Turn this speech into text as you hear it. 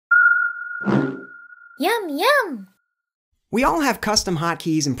Yum, yum! We all have custom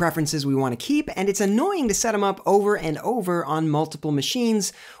hotkeys and preferences we want to keep, and it's annoying to set them up over and over on multiple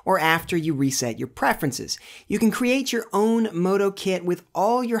machines or after you reset your preferences. You can create your own MODO kit with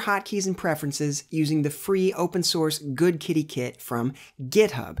all your hotkeys and preferences using the free open source Good Kitty kit from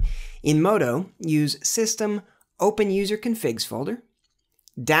GitHub. In MODO, use System Open User Configs folder,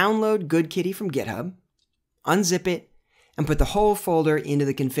 download Good Kitty from GitHub, unzip it, and put the whole folder into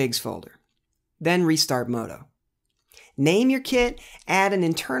the configs folder. Then restart MODO. Name your kit, add an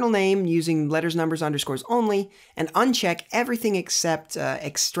internal name using letters, numbers, underscores only, and uncheck everything except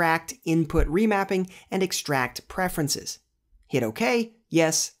extract input remapping and extract preferences. Hit OK,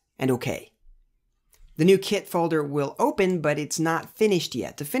 yes, and OK. The new kit folder will open, but it's not finished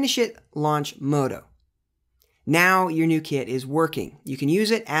yet. To finish it, launch MODO. Now your new kit is working. You can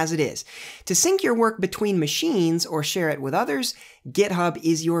use it as it is. To sync your work between machines or share it with others, GitHub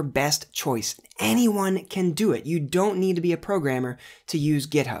is your best choice. Anyone can do it. You don't need to be a programmer to use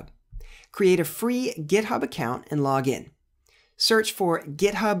GitHub. Create a free GitHub account and log in. Search for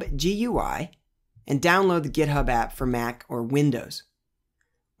GitHub GUI and download the GitHub app for Mac or Windows.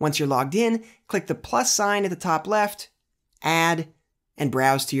 Once you're logged in, click the plus sign at the top left, add, and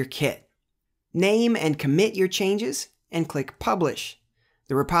browse to your kit. Name and commit your changes, and click Publish.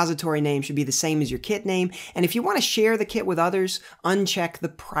 The repository name should be the same as your kit name, and if you want to share the kit with others, uncheck the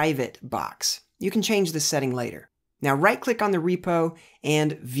Private box. You can change this setting later. Now right-click on the repo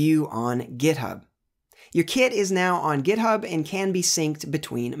and View on GitHub. Your kit is now on GitHub and can be synced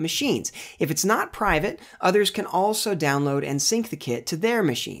between machines. If it's not private, others can also download and sync the kit to their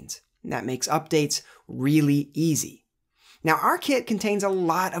machines. That makes updates really easy. Now, our kit contains a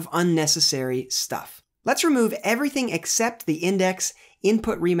lot of unnecessary stuff. Let's remove everything except the index,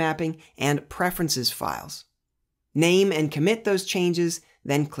 input remapping, and preferences files. Name and commit those changes,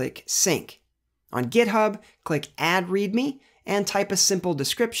 then click Sync. On GitHub, click Add README and type a simple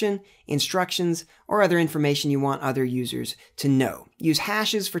description, instructions, or other information you want other users to know. Use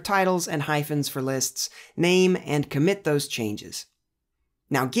hashes for titles and hyphens for lists. Name and commit those changes.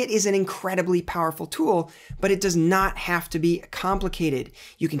 Now, Git is an incredibly powerful tool, but it does not have to be complicated.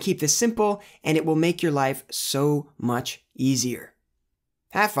 You can keep this simple, and it will make your life so much easier.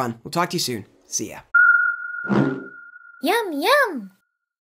 Have fun. We'll talk to you soon. See ya. Yum, yum!